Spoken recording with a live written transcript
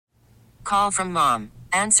call from mom.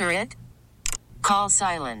 Answer it. Call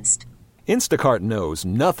silenced. Instacart knows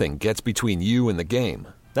nothing gets between you and the game.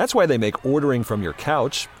 That's why they make ordering from your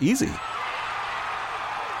couch easy.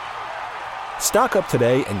 Stock up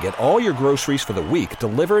today and get all your groceries for the week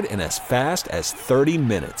delivered in as fast as 30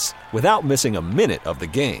 minutes without missing a minute of the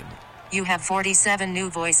game. You have 47 new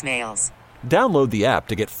voicemails. Download the app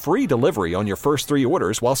to get free delivery on your first 3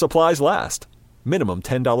 orders while supplies last. Minimum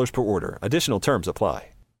 $10 per order. Additional terms apply.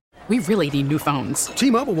 We really need new phones.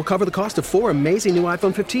 T-Mobile will cover the cost of 4 amazing new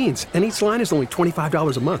iPhone 15s, and each line is only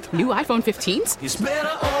 $25 a month. New iPhone 15s? It's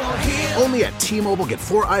better over here. Only at T-Mobile, get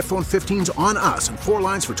 4 iPhone 15s on us and 4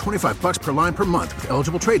 lines for $25 per line per month with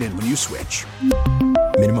eligible trade-in when you switch.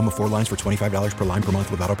 Minimum of 4 lines for $25 per line per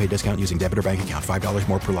month with autopay discount using debit or bank account. $5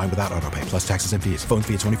 more per line without autopay, plus taxes and fees. Phone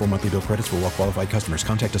fee at 24 monthly bill credits for well-qualified customers.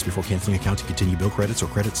 Contact us before canceling account to continue bill credits or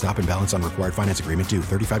credit stop and balance on required finance agreement due.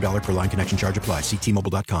 $35 per line connection charge applies. See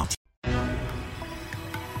T-Mobile.com.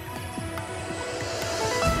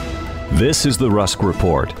 This is the Rusk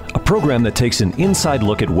Report, a program that takes an inside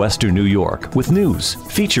look at Western New York with news,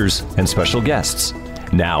 features, and special guests.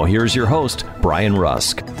 Now, here's your host, Brian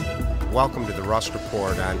Rusk. Welcome to the Rusk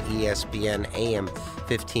Report on ESPN AM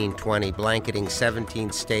 1520, blanketing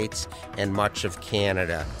 17 states and much of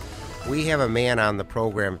Canada. We have a man on the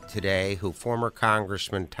program today who former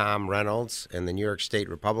Congressman Tom Reynolds and the New York State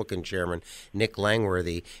Republican Chairman Nick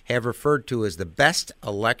Langworthy have referred to as the best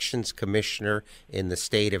elections commissioner in the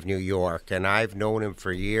state of New York. And I've known him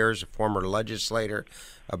for years, a former legislator,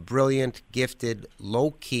 a brilliant, gifted,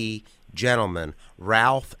 low-key gentleman,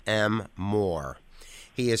 Ralph M. Mohr.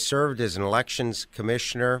 He has served as an elections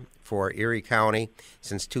commissioner for Erie County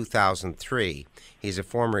since 2003. He's a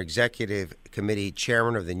former executive committee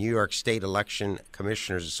chairman of the New York State Election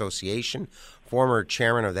Commissioners Association, former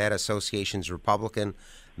chairman of that association's Republican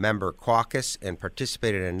member caucus, and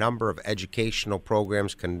participated in a number of educational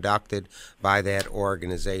programs conducted by that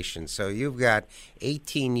organization. So you've got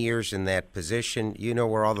 18 years in that position. You know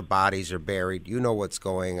where all the bodies are buried. You know what's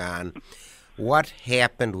going on. What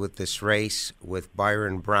happened with this race with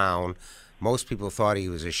Byron Brown? Most people thought he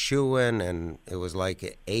was a shoo-in, and it was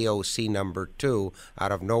like AOC number 2.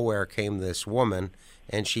 Out of nowhere came this woman,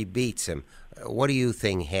 and she beats him. What do you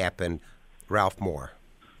think happened, Ralph Mohr?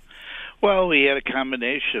 Well, we had a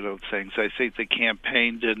combination of things. I think the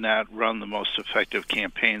campaign did not run the most effective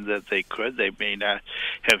campaign that they could. They may not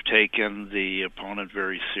have taken the opponent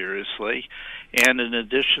very seriously. And in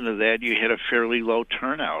addition to that, you had a fairly low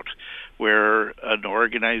turnout, where an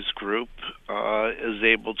organized group is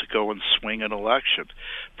able to go and swing an election.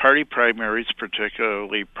 Party primaries,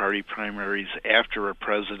 particularly party primaries after a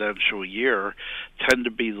presidential year, tend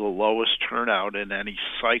to be the lowest turnout in any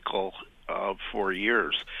cycle of 4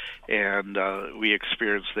 years. And we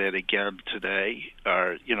experienced that again today,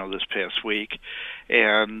 this past week.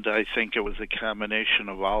 And I think it was a combination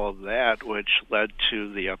of all of that which led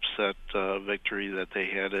to the upset victory that they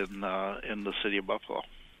had in the city of Buffalo.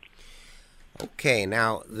 Okay,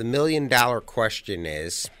 now the $1 million question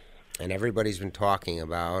is, and everybody's been talking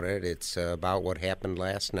about it, it's about what happened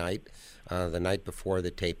last night. The night before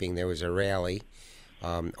the taping, there was a rally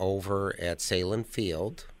over at Salem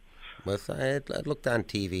Field with, I looked on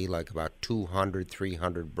TV, like about 200,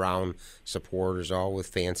 300 Brown supporters, all with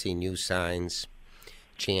fancy new signs,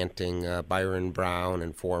 chanting Byron Brown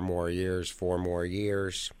and 4 more years, 4 more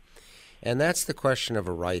years. And that's the question of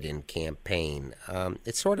a write-in campaign.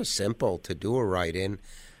 It's sort of simple to do a write-in,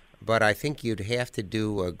 but I think you'd have to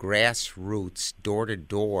do a grassroots,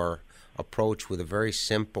 door-to-door approach with a very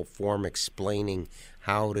simple form explaining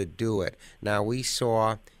how to do it. Now, we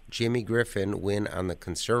saw Jimmy Griffin win on the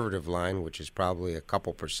conservative line, which is probably a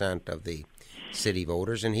couple % of the city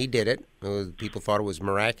voters, and he did it. People thought it was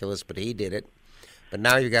miraculous, but he did it. But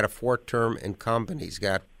now you've got a 4-term incumbent. He's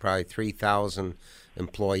got probably 3,000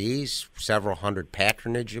 employees, several hundred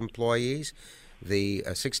patronage employees. The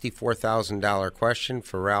 $64,000 question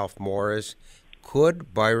for Ralph Mohr is,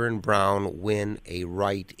 could Byron Brown win a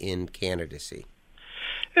write-in candidacy?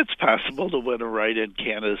 It's possible to win a write-in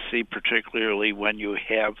candidacy, particularly when you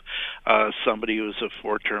have somebody who's a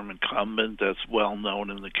 4-term incumbent that's well-known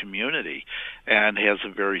in the community and has a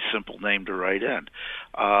very simple name to write in.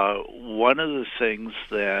 One of the things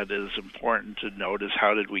that is important to note is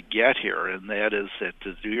how did we get here, and that is that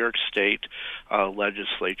the New York State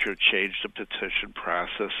legislature changed the petition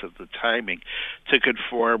process at the timing to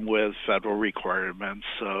conform with federal requirements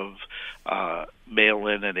of mail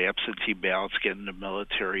mail-in and absentee ballots get into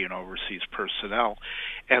military and overseas personnel.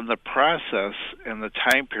 And the process and the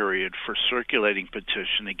time period for circulating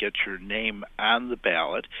petition to get your name on the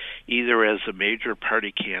ballot, either as a major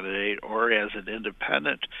party candidate or as an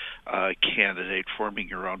independent candidate forming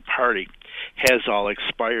your own party, has all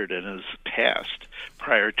expired and is passed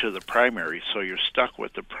prior to the primary, so you're stuck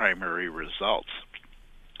with the primary results.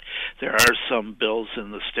 There are some bills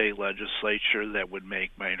in the state legislature that would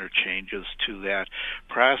make minor changes to that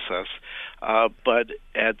process, but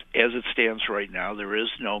as it stands right now, there is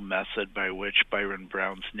no method by which Byron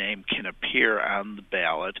Brown's name can appear on the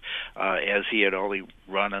ballot, as he had only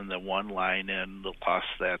run on the one line and lost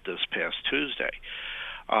that this past Tuesday.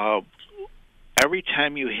 Every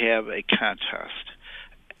time you have a contest,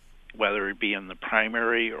 whether it be in the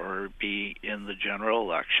primary or be in the general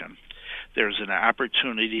election, there's an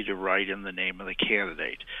opportunity to write in the name of the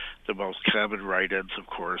candidate. The most common write-ins, of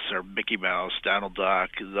course, are Mickey Mouse, Donald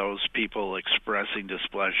Duck, those people expressing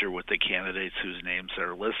displeasure with the candidates whose names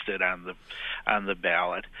are listed on the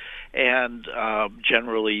ballot. And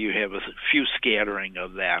generally you have a few scattering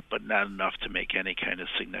of that, but not enough to make any kind of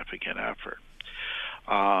significant effort.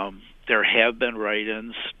 There have been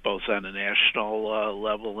write-ins, both on a national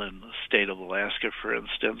level in the state of Alaska, for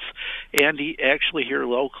instance, and actually here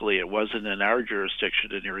locally. It wasn't in our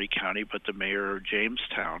jurisdiction in Erie County, but the mayor of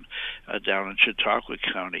Jamestown down in Chautauqua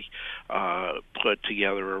County put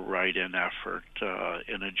together a write-in effort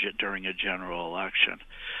during a general election.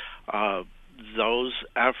 Those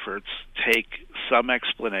efforts take some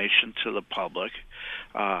explanation to the public.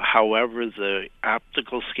 However, the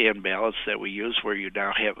optical scan ballots that we use, where you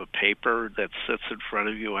now have a paper that sits in front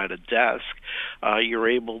of you at a desk, you're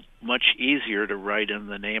able much easier to write in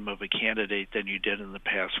the name of a candidate than you did in the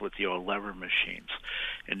past with the old lever machines.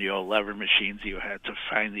 In the old lever machines, you had to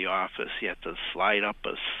find the office. You had to slide up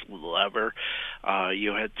a lever.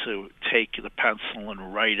 You had to take the pencil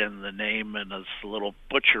and write in the name in a little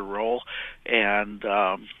butcher roll, and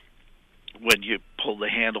when you pull the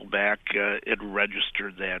handle back, it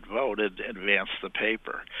registered that vote. It advanced the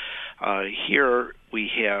paper. Here we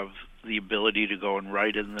have the ability to go and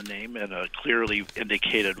write in the name in a clearly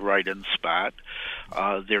indicated write-in spot.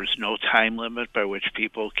 There's no time limit by which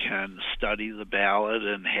people can study the ballot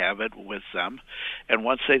and have it with them. And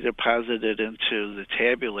once they deposit it into the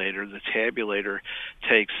tabulator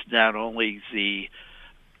takes not only the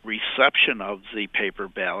reception of the paper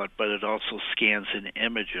ballot, but it also scans an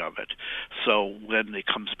image of it. So when it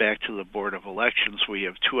comes back to the Board of Elections, we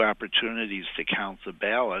have two opportunities to count the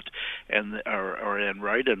ballot and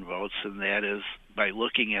write-in votes, and that is by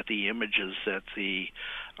looking at the images that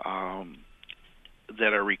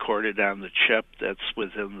that are recorded on the chip that's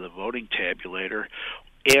within the voting tabulator,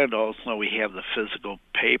 and also we have the physical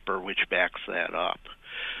paper which backs that up.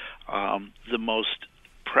 The most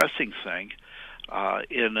pressing thing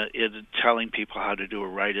in telling people how to do a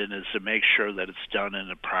write-in is to make sure that it's done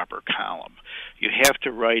in a proper column. You have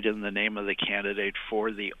to write in the name of the candidate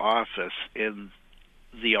for the office in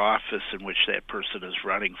the office in which that person is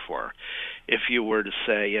running for. If you were to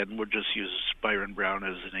say, and we'll just use Byron Brown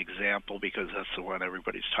as an example because that's the one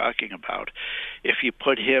everybody's talking about, if you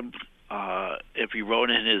put him if he wrote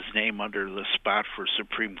in his name under the spot for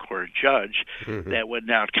Supreme Court judge, that would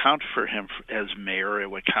not count for him as mayor.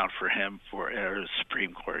 It would count for him as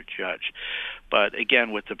Supreme Court judge. But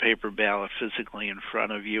again, with the paper ballot physically in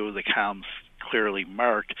front of you, the columns clearly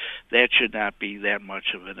marked, that should not be that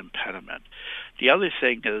much of an impediment. The other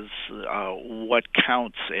thing is what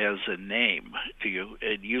counts as a name.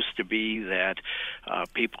 It used to be that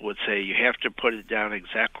people would say you have to put it down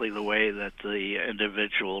exactly the way that the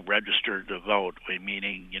individual registered to vote,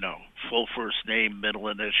 meaning, full first name, middle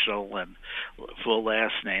initial, and full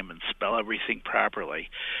last name, and spell everything properly.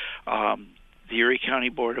 The Erie County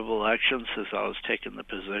Board of Elections has always taken the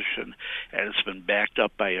position, and it's been backed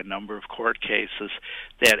up by a number of court cases,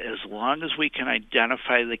 that as long as we can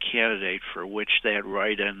identify the candidate for which that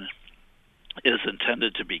write-in is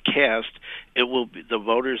intended to be cast, the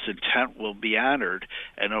voter's intent will be honored,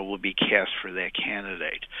 and it will be cast for that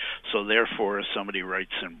candidate. So therefore, if somebody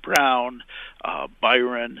writes in Brown,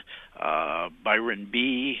 Byron, Byron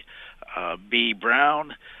B., B.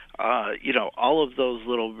 Brown, all of those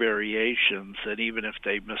little variations, and even if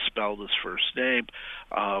they misspelled his first name,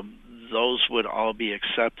 those would all be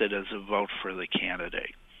accepted as a vote for the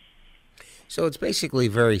candidate. So it's basically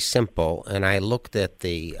very simple, and I looked at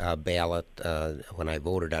the ballot when I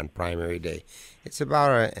voted on primary day. It's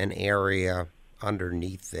about an area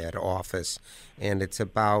underneath that office, and it's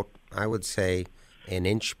about, I would say, an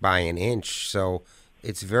inch by an inch. So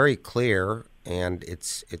it's very clear, and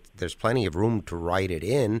there's plenty of room to write it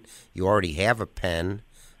in. You already have a pen,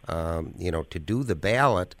 to do the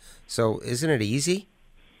ballot. So isn't it easy?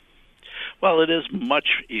 Well, it is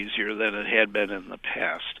much easier than it had been in the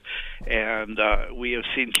past. And we have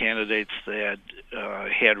seen candidates that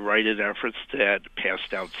had write-in efforts that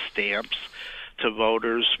passed out stamps to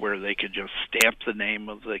voters where they could just stamp the name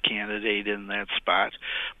of the candidate in that spot.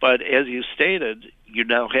 But as you stated, you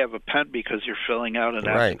now have a pen because you're filling out an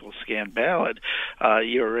optical scan ballot.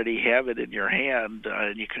 You already have it in your hand,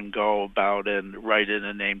 and you can go about and write in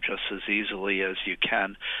a name just as easily as you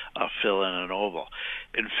can fill in an oval.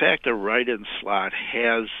 In fact, a write-in slot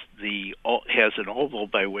has an oval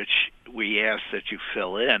by which we ask that you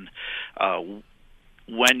fill in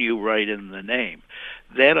when you write in the name.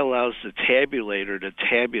 That allows the tabulator to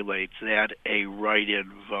tabulate that a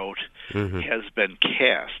write-in vote has been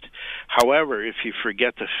cast. However, if you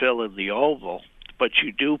forget to fill in the oval, but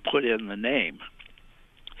you do put in the name,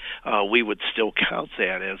 we would still count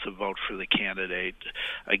that as a vote for the candidate.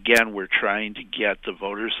 Again, we're trying to get the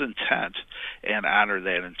voter's intent and honor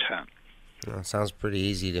that intent. Well, sounds pretty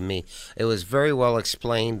easy to me. It was very well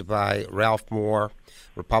explained by Ralph Mohr,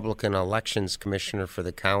 Republican Elections Commissioner for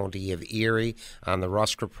the County of Erie, on the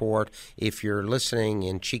Rusk Report. If you're listening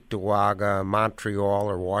in Cheektowaga, Montreal,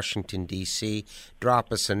 or Washington, D.C.,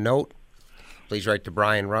 drop us a note. Please write to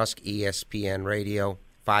Brian Rusk, ESPN Radio,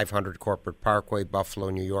 500 Corporate Parkway,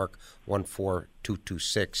 Buffalo, New York,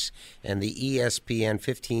 14226. And the ESPN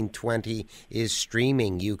 1520 is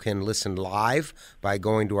streaming. You can listen live by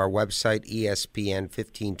going to our website,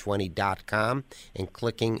 ESPN1520.com, and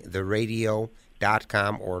clicking the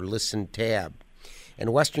radio.com or listen tab.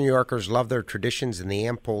 And Western New Yorkers love their traditions, and the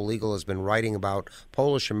Am-Pol Legal has been writing about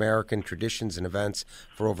Polish-American traditions and events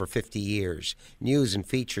for over 50 years. News and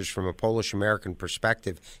features from a Polish-American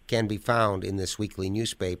perspective can be found in this weekly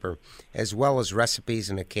newspaper, as well as recipes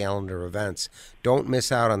and a calendar of events. Don't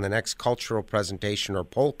miss out on the next cultural presentation or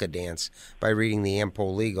polka dance by reading the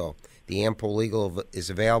Am-Pol Legal. The Am-Pol Legal is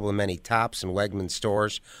available in many Tops and Wegmans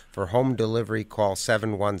stores. For home delivery, call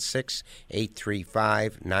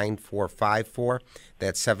 716-835-9454.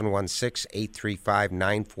 That's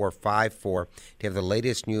 716-835-9454 to have the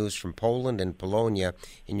latest news from Poland and Polonia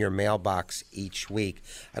in your mailbox each week.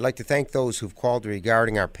 I'd like to thank those who've called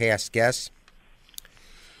regarding our past guests.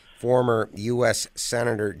 Former U.S.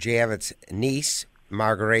 Senator Javits' niece,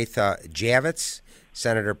 Margaretha Javits,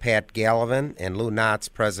 Senator Pat Gallivan, and Lou Knotts,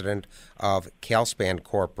 president of Calspan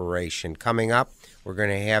Corporation. Coming up, we're going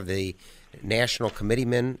to have the National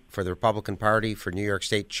Committeeman for the Republican Party for New York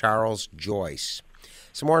State, Charles Joyce.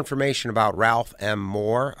 Some more information about Ralph M.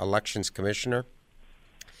 Mohr, Elections Commissioner.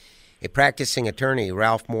 A practicing attorney,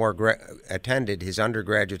 Ralph Mohr attended his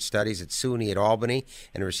undergraduate studies at SUNY at Albany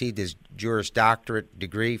and received his Juris Doctorate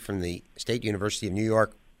degree from the State University of New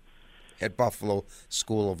York at Buffalo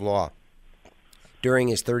School of Law. During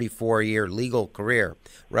his 34-year legal career,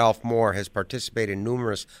 Ralph Mohr has participated in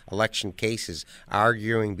numerous election cases,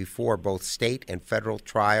 arguing before both state and federal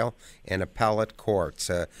trial and appellate courts.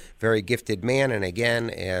 A very gifted man, and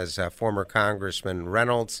again, as former Congressman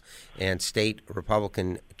Reynolds and State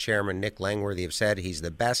Republican Chairman Nick Langworthy have said, he's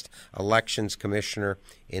the best elections commissioner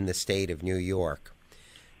in the state of New York.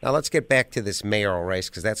 Now let's get back to this mayoral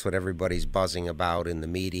race, because that's what everybody's buzzing about in the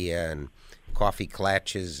media and coffee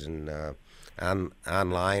klatches and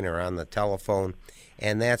online or on the telephone,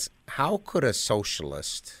 and that's how could a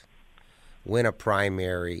socialist win a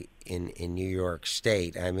primary in New York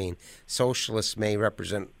State? I mean, socialists may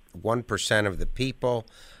represent 1% of the people.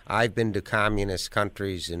 I've been to communist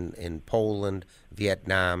countries in Poland,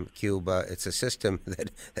 Vietnam, Cuba. It's a system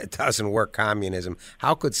that doesn't work, communism.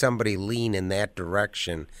 How could somebody lean in that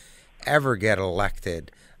direction ever get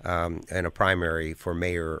elected in a primary for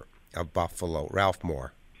mayor of Buffalo? Ralph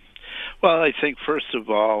Mohr. Well, I think, first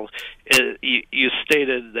of all, you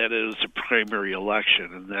stated that it is a primary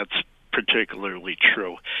election, and that's particularly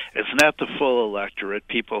true. It's not the full electorate.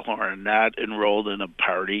 People who are not enrolled in a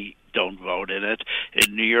party don't vote in it.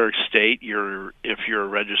 In New York State, if you're a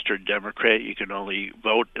registered Democrat, you can only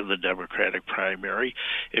vote in the Democratic primary.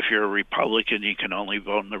 If you're a Republican, you can only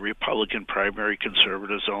vote in the Republican primary.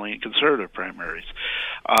 Conservatives only in conservative primaries.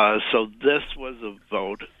 So this was a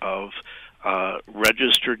vote of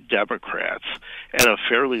registered Democrats at a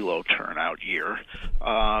fairly low turnout year.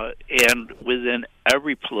 And within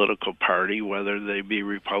every political party, whether they be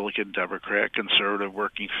Republican, Democrat, conservative,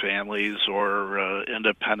 working families, or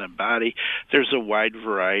independent body, there's a wide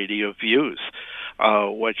variety of views.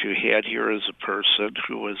 What you had here is a person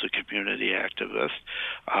who was a community activist,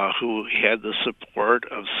 who had the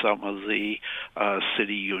support of some of the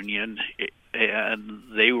city union and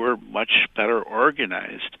they were much better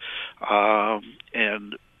organized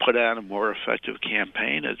and put on a more effective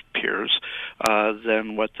campaign, it appears,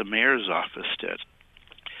 than what the mayor's office did.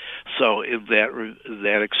 So in that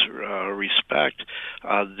respect,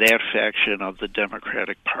 that faction of the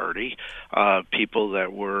Democratic Party, people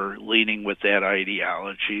that were leaning with that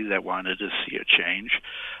ideology, that wanted to see a change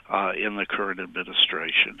in the current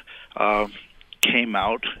administration, came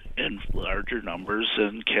out in larger numbers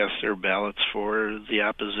and cast their ballots for the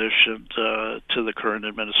opposition to the current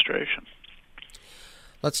administration.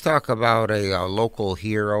 Let's talk about a local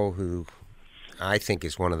hero who I think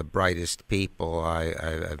is one of the brightest people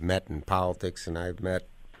I've met in politics, and I've met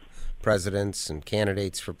presidents and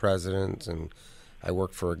candidates for presidents, and I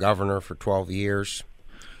worked for a governor for 12 years.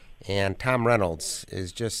 And Tom Reynolds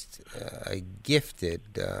is just a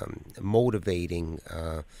gifted, motivating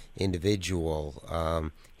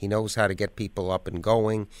individual. He knows how to get people up and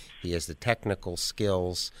going. He has the technical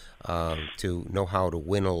skills to know how to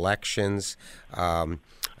win elections.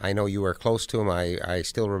 I know you were close to him. I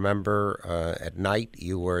still remember at night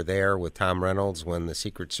you were there with Tom Reynolds when the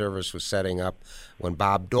Secret Service was setting up when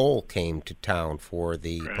Bob Dole came to town for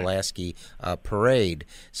the Pulaski parade.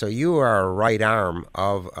 So you are a right arm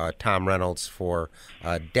of Tom Reynolds for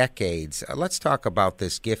decades. Let's talk about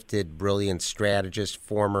this gifted, brilliant strategist,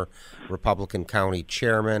 former Republican County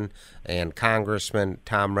Chairman and Congressman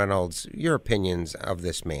Tom Reynolds. Your opinions of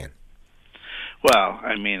this man? Well,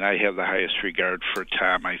 I mean, I have the highest regard for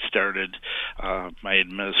Tom. I started my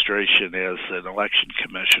administration as an election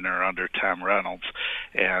commissioner under Tom Reynolds,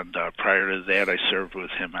 and prior to that, I served with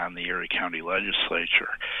him on the Erie County Legislature.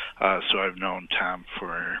 So I've known Tom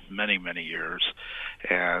for many, many years,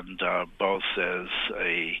 and both as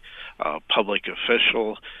a public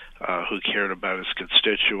official who cared about his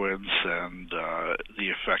constituents and the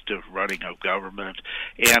effective running of government,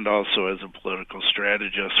 and also as a political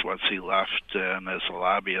strategist once he left and as a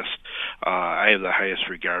lobbyist. I have the highest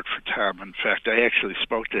regard for Tom. In fact, I actually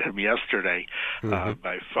spoke to him yesterday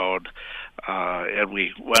by phone, and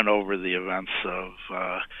we went over the events of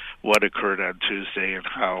what occurred on Tuesday and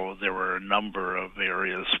how there were a number of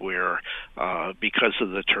areas where, because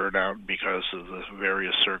of the turnout, because of the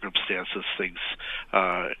various circumstances,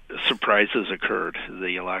 surprises occurred in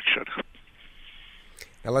the election.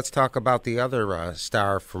 Now let's talk about the other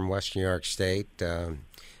star from West New York State, a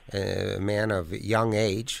man of young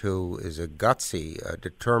age who is a gutsy,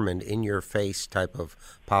 determined, in-your-face type of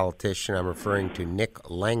politician. I'm referring to Nick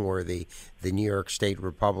Langworthy, the New York State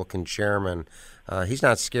Republican chairman. He's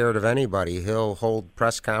not scared of anybody. He'll hold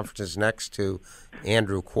press conferences next to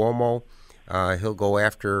Andrew Cuomo. He'll go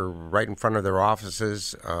after, right in front of their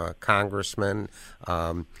offices, congressmen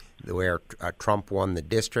where Trump won the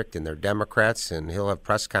district, and they're Democrats, and he'll have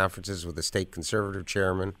press conferences with the state conservative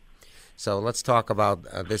chairman. So let's talk about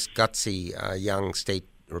this gutsy young state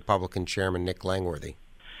Republican chairman, Nick Langworthy.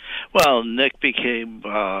 Well, Nick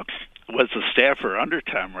was a staffer under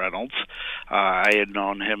Tom Reynolds. I had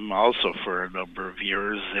known him also for a number of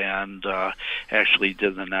years, and actually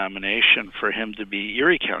did the nomination for him to be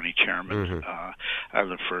Erie County chairman on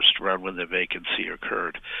the first run when the vacancy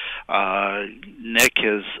occurred. Nick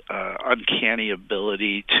has uncanny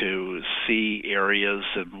ability to see areas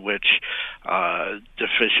in which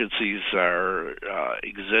deficiencies are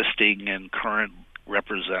existing in current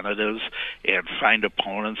representatives and find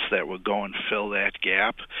opponents that would go and fill that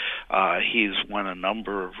gap. He's won a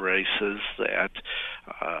number of races that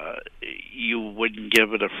you wouldn't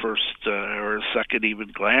give it a first or a second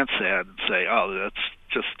even glance at and say, oh, that's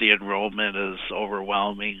just the enrollment is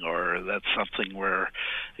overwhelming, or that's something where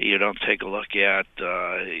you don't take a look at.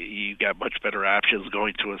 You got much better options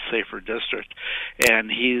going to a safer district.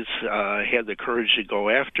 And he's had the courage to go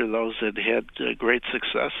after those and had great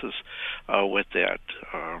successes with that.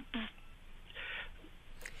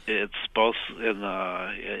 It's both in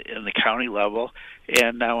the county level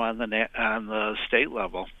and now on the state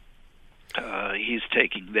level. He's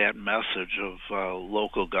taking that message of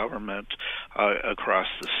local government across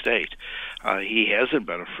the state. He hasn't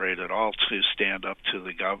been afraid at all to stand up to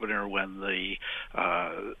the governor when the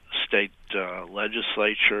state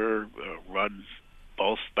legislature, run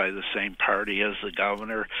both by the same party as the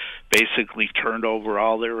governor, basically turned over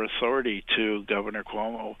all their authority to Governor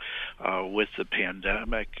Cuomo with the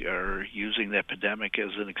pandemic, or using that pandemic as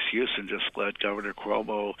an excuse, and just let Governor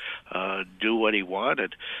Cuomo do what he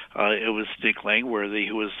wanted. It was Nick Langworthy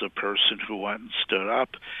who was the person who went and stood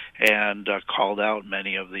up and called out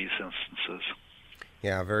many of these instances.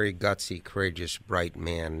 Yeah, very gutsy, courageous, bright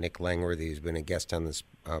man, Nick Langworthy, who's been a guest on this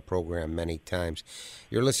program many times.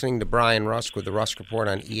 You're listening to Brian Rusk with the Rusk Report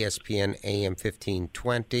on ESPN AM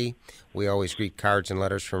 1520. We always greet cards and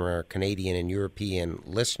letters from our Canadian and European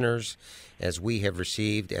listeners, as we have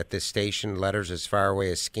received at this station letters as far away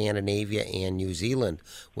as Scandinavia and New Zealand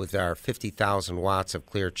with our 50,000 watts of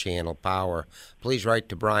clear channel power. Please write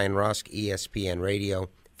to Brian Rusk, ESPN Radio,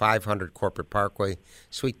 500 Corporate Parkway,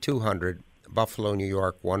 Suite 200, Buffalo, New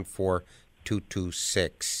York,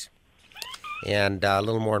 14226. And a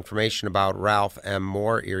little more information about Ralph M.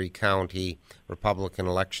 Mohr, Erie County Republican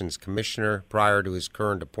Elections Commissioner. Prior to his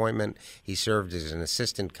current appointment, he served as an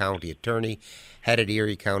assistant county attorney, headed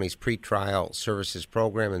Erie County's pretrial services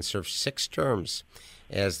program, and served 6 terms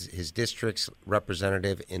as his district's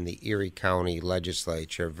representative in the Erie County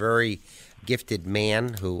legislature. Very gifted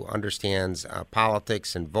man who understands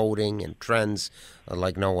politics and voting and trends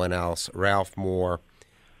like no one else. Ralph Mohr,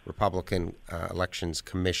 Republican Elections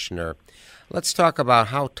Commissioner. Let's talk about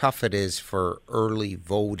how tough it is for early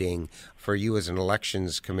voting for you as an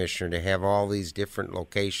elections commissioner to have all these different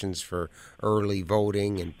locations for early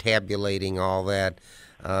voting and tabulating all that.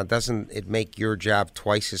 Doesn't it make your job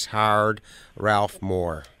twice as hard, Ralph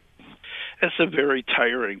Mohr? It's a very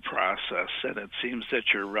tiring process, and it seems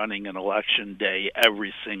that you're running an election day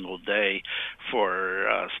every single day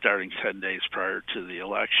for starting 10 days prior to the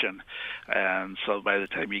election. And so by the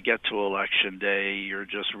time you get to election day, you're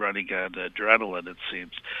just running on adrenaline, it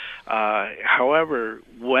seems. However,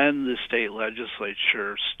 when the state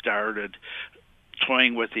legislature started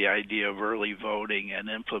toying with the idea of early voting and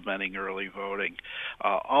implementing early voting,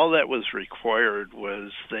 all that was required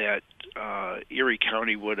was that Erie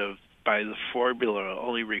County would have, by the formula,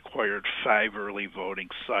 only required 5 early voting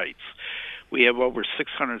sites. We have over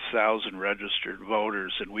 600,000 registered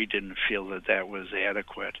voters, and we didn't feel that that was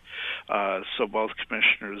adequate. So both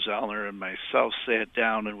Commissioner Zellner and myself sat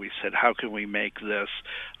down and we said, how can we make this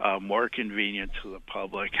more convenient to the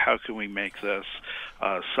public? How can we make this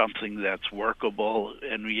something that's workable,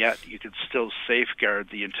 and yet you can still safeguard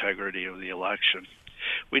the integrity of the election?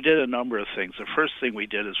 We did a number of things. The first thing we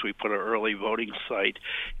did is we put an early voting site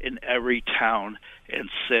in every town and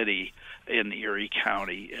city in Erie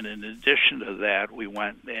County. And in addition to that, we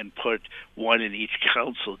went and put one in each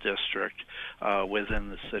council district within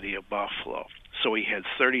the city of Buffalo. So we had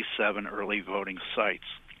 37 early voting sites.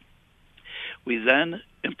 We then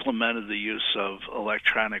implemented the use of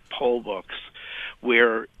electronic poll books,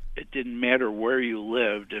 where it didn't matter where you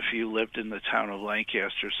lived. If you lived in the town of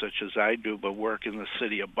Lancaster, such as I do, but work in the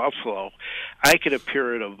city of Buffalo, I could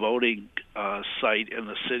appear at a voting site in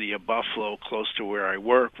the city of Buffalo close to where I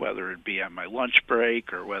work, whether it be on my lunch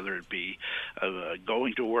break or whether it be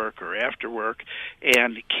going to work or after work,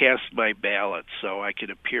 and cast my ballot. So I could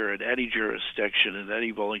appear at any jurisdiction at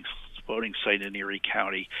any voting site in Erie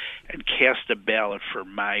County and cast a ballot for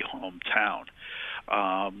my hometown.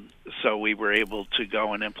 So we were able to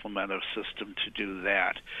go and implement a system to do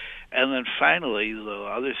that. And then finally, the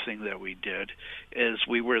other thing that we did is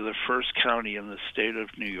we were the first county in the state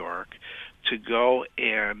of New York to go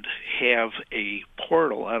and have a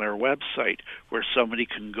portal on our website where somebody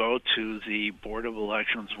can go to the Board of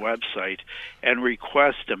Elections website and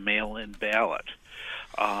request a mail-in ballot.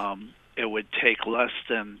 It would take less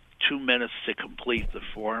than 2 minutes to complete the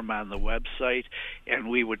form on the website, and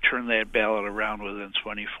we would turn that ballot around within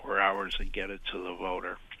 24 hours and get it to the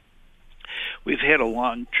voter. We've had a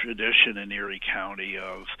long tradition in Erie County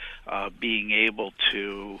of being able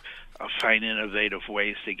to find innovative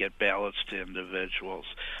ways to get ballots to individuals.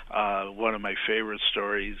 One of my favorite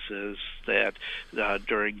stories is that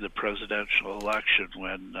during the presidential election,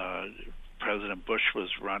 when President Bush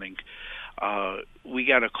was running, we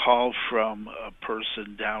got a call from a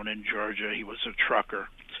person down in Georgia. He was a trucker,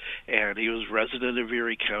 and he was resident of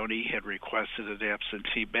Erie County, had requested an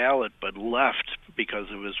absentee ballot, but left because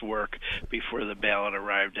of his work before the ballot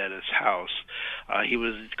arrived at his house. He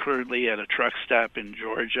was currently at a truck stop in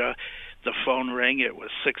Georgia. The phone rang. It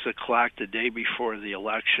was 6 o'clock the day before the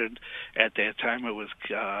election. At that time, it was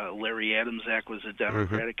Larry Adamczak was a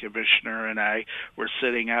Democratic commissioner, and I were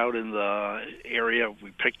sitting out in the area.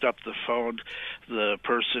 We picked up the phone. The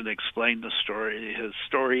person explained his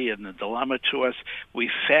story and the dilemma to us.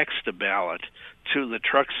 We faxed the ballot to the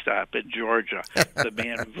truck stop in Georgia. The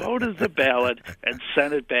man voted the ballot and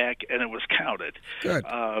sent it back, and it was counted. Good.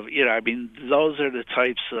 Those are the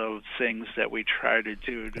types of things that we try to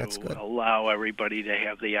do to allow everybody to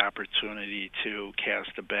have the opportunity to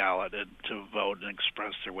cast a ballot and to vote and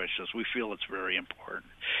express their wishes. We feel it's very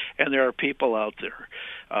important. And there are people out there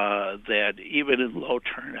that even in low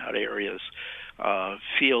turnout areas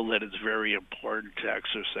feel that it's very important to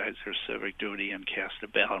exercise their civic duty and cast a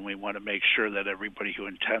ballot, and we want to make sure that everybody who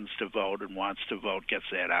intends to vote and wants to vote gets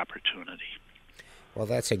that opportunity. Well,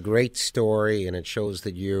 that's a great story, and it shows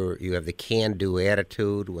that you have the can-do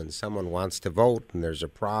attitude. When someone wants to vote and there's a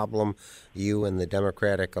problem, you and the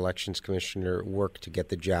Democratic Elections Commissioner work to get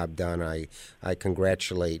the job done. I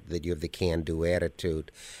congratulate that you have the can-do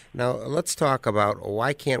attitude. Now, let's talk about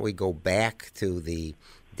why can't we go back to the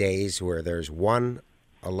days where there's one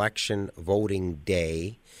election voting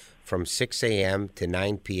day from 6 a.m. to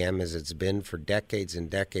 9 p.m. as it's been for decades and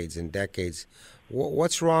decades and decades.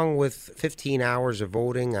 What's wrong with 15 hours of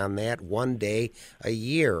voting on that one day a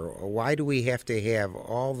year? Why do we have to have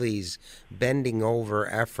all these bending over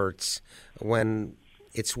efforts when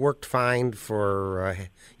it's worked fine for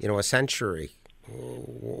a century?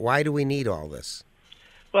 Why do we need all this?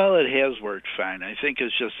 Well, it has worked fine. I think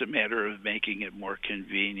it's just a matter of making it more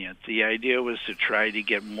convenient. The idea was to try to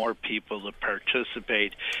get more people to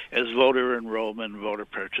participate. As voter enrollment, voter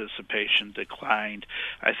participation declined,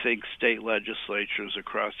 I think state legislatures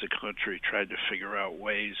across the country tried to figure out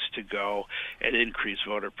ways to go and increase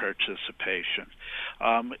voter participation.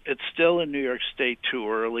 It's still in New York State too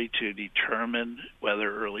early to determine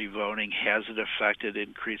whether early voting has an effect at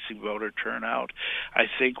increasing voter turnout. I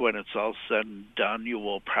think when it's all said and done, you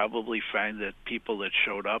will probably find that people that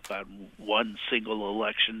showed up on one single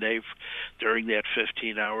election day during that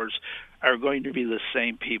 15 hours are going to be the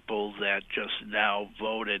same people that just now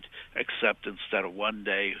voted, except instead of one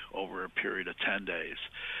day over a period of 10 days.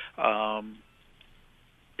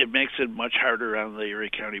 It makes it much harder on the Erie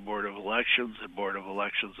County Board of Elections and Board of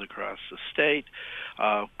Elections across the state.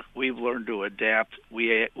 We've learned to adapt.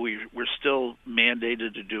 We're still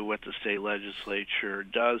mandated to do what the state legislature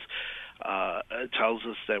does. It tells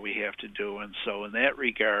us that we have to do, and so in that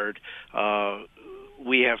regard,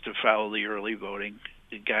 we have to follow the early voting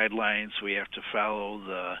guidelines. We have to follow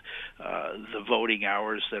the voting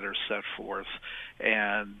hours that are set forth,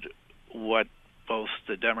 and what both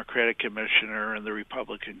the Democratic commissioner and the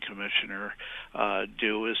Republican commissioner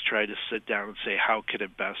do is try to sit down and say how could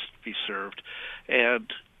it best be served,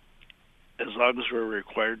 and as long as we're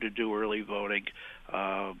required to do early voting,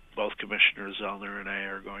 both Commissioner Zellner and I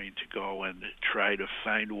are going to go and try to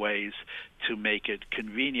find ways to make it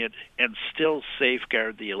convenient and still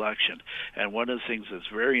safeguard the election. And one of the things that's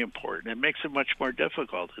very important, it makes it much more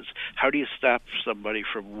difficult, is how do you stop somebody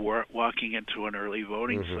from walking into an early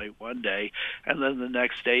voting site one day and then the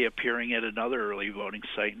next day appearing at another early voting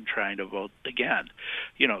site and trying to vote again?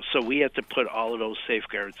 So we have to put all of those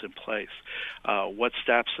safeguards in place. What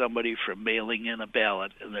stops somebody from mailing in a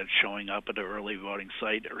ballot and then showing up at an early voting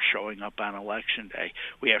site or showing up on election day?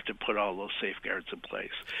 We have to put all those safeguards in place.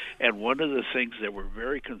 And one of the things that we're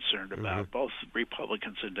very concerned about, both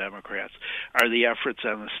Republicans and Democrats, are the efforts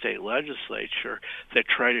on the state legislature that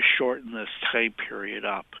try to shorten this time period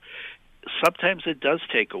up. Sometimes it does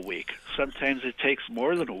take a week. Sometimes it takes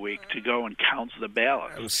more than a week to go and count the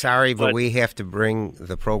ballots. I'm sorry, but we have to bring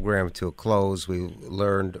the program to a close. We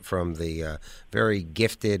learned from the very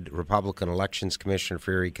gifted Republican Elections Commissioner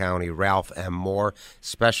for Erie County, Ralph M. Mohr.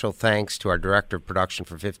 Special thanks to our Director of Production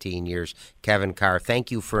for 15 years, Kevin Carr.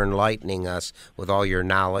 Thank you for enlightening us with all your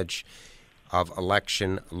knowledge of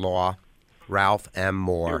election law. Ralph M.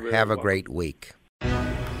 Mohr. Have a great week.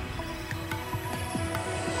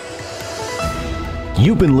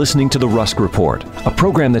 You've been listening to The Rusk Report, a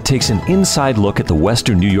program that takes an inside look at the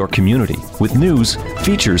Western New York community with news,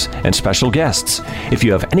 features, and special guests. If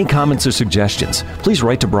you have any comments or suggestions, please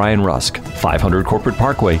write to Brian Rusk, 500 Corporate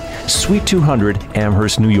Parkway, Suite 200,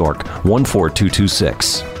 Amherst, New York,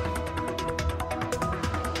 14226.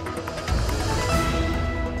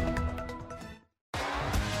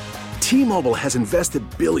 T-Mobile has invested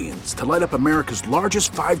billions to light up America's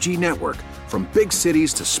largest 5G network, from big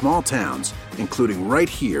cities to small towns, including right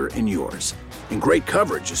here in yours. And great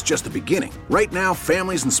coverage is just the beginning. Right now,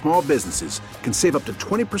 families and small businesses can save up to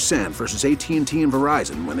 20% versus AT&T and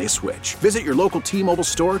Verizon when they switch. Visit your local T-Mobile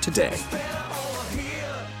store today.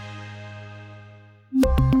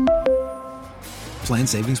 Plan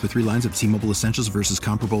savings with 3 lines of T-Mobile Essentials versus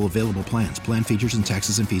comparable available plans. Plan features and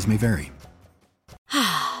taxes and fees may vary.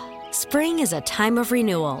 Spring is a time of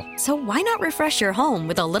renewal, so why not refresh your home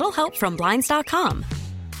with a little help from Blinds.com?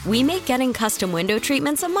 We make getting custom window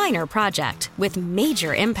treatments a minor project with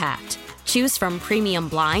major impact. Choose from premium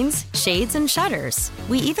blinds, shades, and shutters.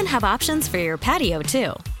 We even have options for your patio,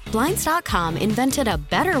 too. Blinds.com invented a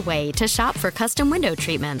better way to shop for custom window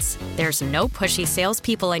treatments. There's no pushy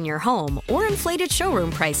salespeople in your home or inflated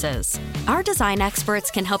showroom prices. Our design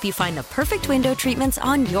experts can help you find the perfect window treatments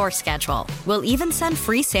on your schedule. We'll even send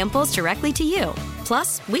free samples directly to you.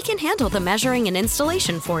 Plus, we can handle the measuring and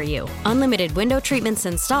installation for you. Unlimited window treatments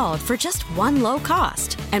installed for just one low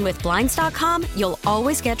cost. And with Blinds.com, you'll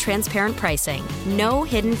always get transparent pricing. No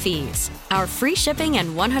hidden fees. Our free shipping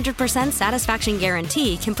and 100% satisfaction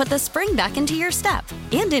guarantee can put the spring back into your step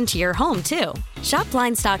and into your home, too. Shop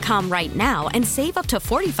Blinds.com right now and save up to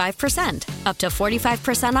 45%. Up to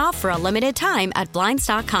 45% off for a limited time at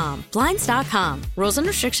Blinds.com. Blinds.com. Rules and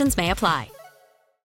restrictions may apply.